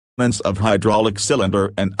of hydraulic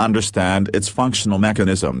cylinder and understand its functional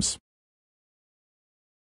mechanisms.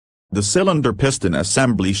 The cylinder piston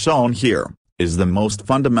assembly shown here is the most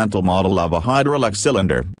fundamental model of a hydraulic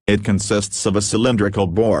cylinder. It consists of a cylindrical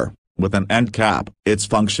bore with an end cap. Its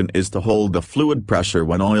function is to hold the fluid pressure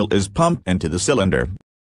when oil is pumped into the cylinder.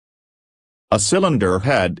 A cylinder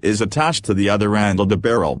head is attached to the other end of the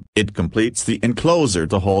barrel. It completes the enclosure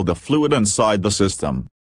to hold the fluid inside the system.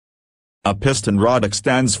 A piston rod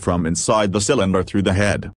extends from inside the cylinder through the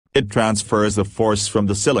head. It transfers the force from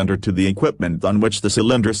the cylinder to the equipment on which the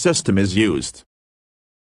cylinder system is used.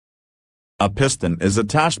 A piston is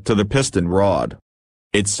attached to the piston rod.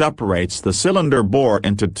 It separates the cylinder bore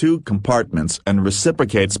into two compartments and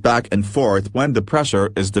reciprocates back and forth when the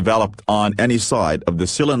pressure is developed on any side of the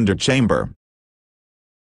cylinder chamber.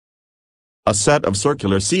 A set of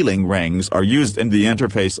circular sealing rings are used in the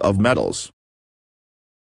interface of metals.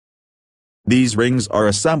 These rings are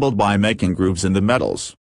assembled by making grooves in the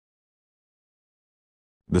metals.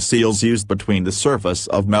 The seals used between the surface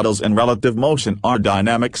of metals in relative motion are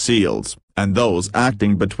dynamic seals, and those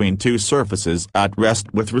acting between two surfaces at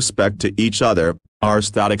rest with respect to each other are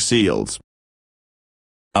static seals.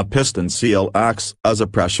 A piston seal acts as a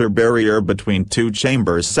pressure barrier between two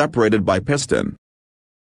chambers separated by piston.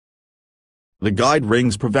 The guide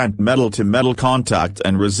rings prevent metal-to-metal contact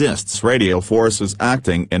and resists radial forces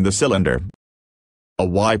acting in the cylinder. A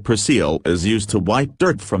wiper seal is used to wipe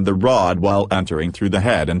dirt from the rod while entering through the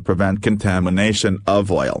head and prevent contamination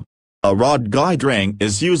of oil. A rod guide ring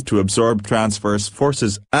is used to absorb transverse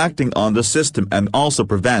forces acting on the system and also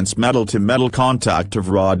prevents metal-to-metal contact of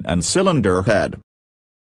rod and cylinder head.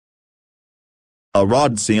 A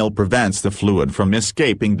rod seal prevents the fluid from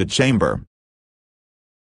escaping the chamber.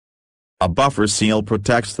 A buffer seal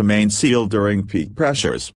protects the main seal during peak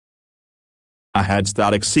pressures. A head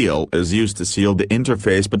static seal is used to seal the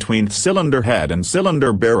interface between cylinder head and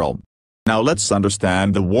cylinder barrel. Now let's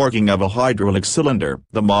understand the working of a hydraulic cylinder.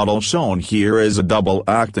 The model shown here is a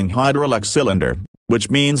double-acting hydraulic cylinder,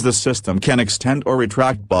 which means the system can extend or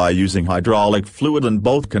retract by using hydraulic fluid in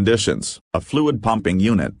both conditions. A fluid pumping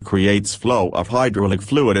unit creates flow of hydraulic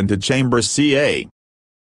fluid into chamber CA.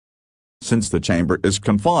 Since the chamber is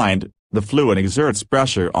confined, the fluid exerts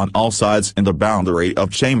pressure on all sides in the boundary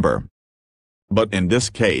of chamber. But in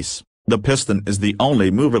this case, the piston is the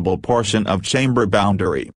only movable portion of chamber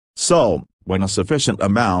boundary, so, when a sufficient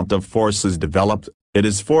amount of force is developed, it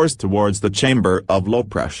is forced towards the chamber of low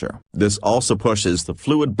pressure. This also pushes the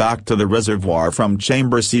fluid back to the reservoir from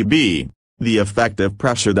chamber CB. The effective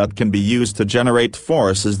pressure that can be used to generate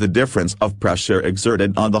force is the difference of pressure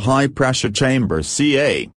exerted on the high-pressure chamber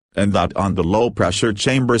CA, and that on the low-pressure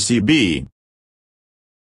chamber CB.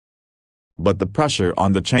 But the pressure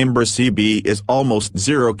on the chamber CB is almost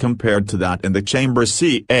zero compared to that in the chamber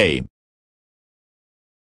CA.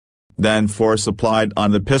 Then force applied on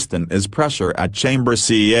the piston is pressure at chamber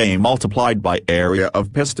CA multiplied by area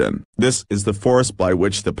of piston. This is the force by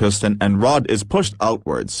which the piston and rod is pushed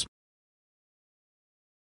outwards.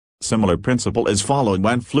 Similar principle is followed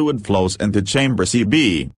when fluid flows into chamber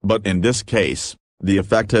CB, but in this case, the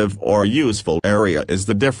effective or useful area is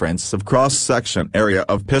the difference of cross-section area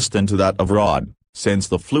of piston to that of rod, since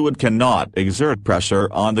the fluid cannot exert pressure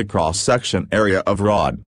on the cross-section area of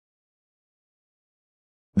rod.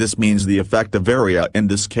 This means the effective area in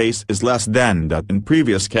this case is less than that in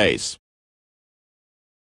previous case.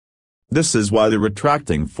 This is why the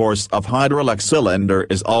retracting force of hydraulic cylinder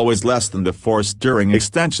is always less than the force during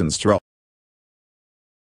extension stroke.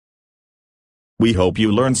 We hope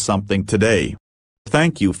you learned something today.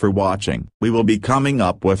 Thank you for watching. We will be coming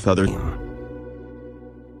up with other